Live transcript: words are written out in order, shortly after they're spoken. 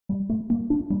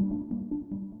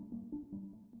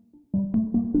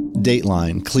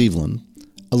Dateline, Cleveland.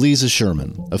 Aliza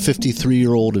Sherman, a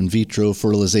 53-year-old in-vitro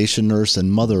fertilization nurse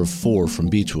and mother of 4 from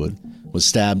Beechwood, was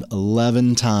stabbed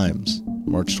 11 times,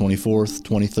 March 24,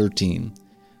 2013.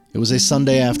 It was a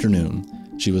Sunday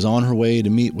afternoon. She was on her way to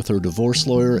meet with her divorce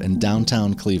lawyer in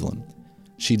downtown Cleveland.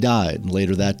 She died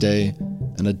later that day,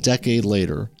 and a decade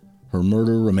later, her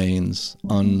murder remains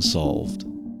unsolved.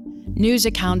 News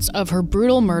accounts of her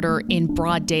brutal murder in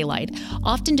broad daylight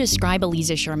often describe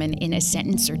Aliza Sherman in a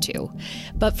sentence or two.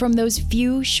 But from those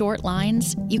few short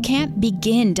lines, you can't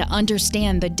begin to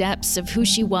understand the depths of who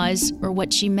she was or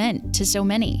what she meant to so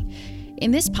many.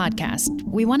 In this podcast,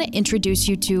 we want to introduce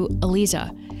you to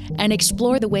Aliza and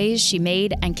explore the ways she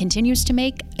made and continues to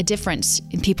make a difference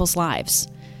in people's lives.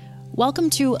 Welcome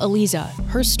to Aliza,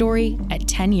 her story at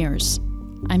 10 years.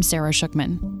 I'm Sarah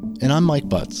Shookman. And I'm Mike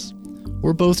Butts.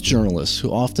 We're both journalists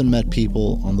who often met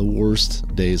people on the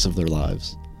worst days of their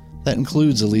lives. That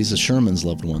includes Aliza Sherman's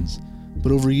loved ones.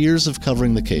 But over years of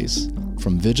covering the case,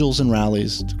 from vigils and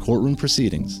rallies to courtroom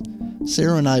proceedings,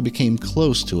 Sarah and I became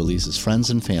close to Aliza's friends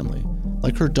and family,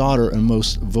 like her daughter and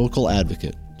most vocal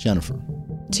advocate, Jennifer.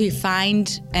 To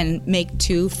find and make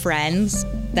 2 friends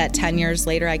that 10 years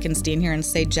later I can stand here and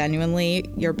say genuinely,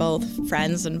 you're both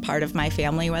friends and part of my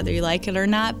family, whether you like it or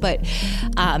not. But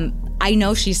I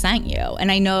know she sent you,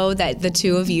 and I know that the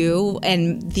 2 of you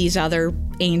and these other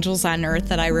angels on earth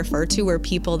that I refer to were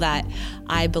people that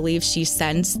I believe she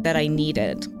sensed that I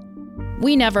needed.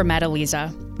 We never met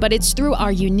Aliza, but it's through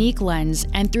our unique lens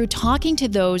and through talking to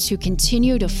those who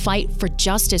continue to fight for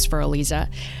justice for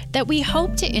Aliza that we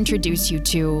hope to introduce you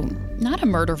to not a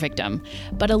murder victim,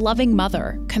 but a loving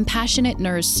mother, compassionate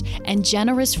nurse, and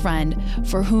generous friend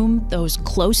for whom those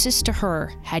closest to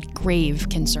her had grave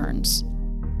concerns.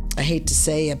 I hate to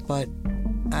say it, but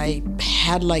I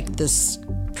had like this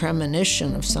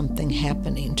premonition of something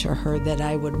happening to her, that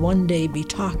I would one day be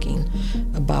talking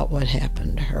about what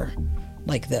happened to her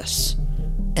like this.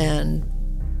 And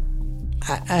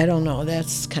I don't know,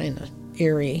 that's kind of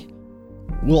eerie.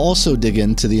 We'll also dig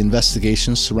into the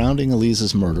investigations surrounding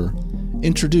Aliza's murder,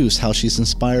 introduce how she's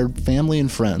inspired family and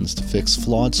friends to fix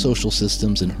flawed social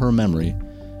systems in her memory,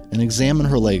 and examine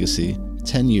her legacy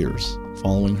 10 years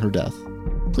following her death.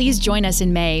 Please join us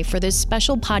in May for this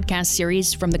special podcast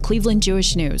series from the Cleveland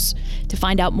Jewish News. To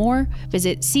find out more,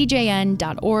 visit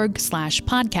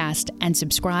cjn.org/podcast and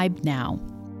subscribe now.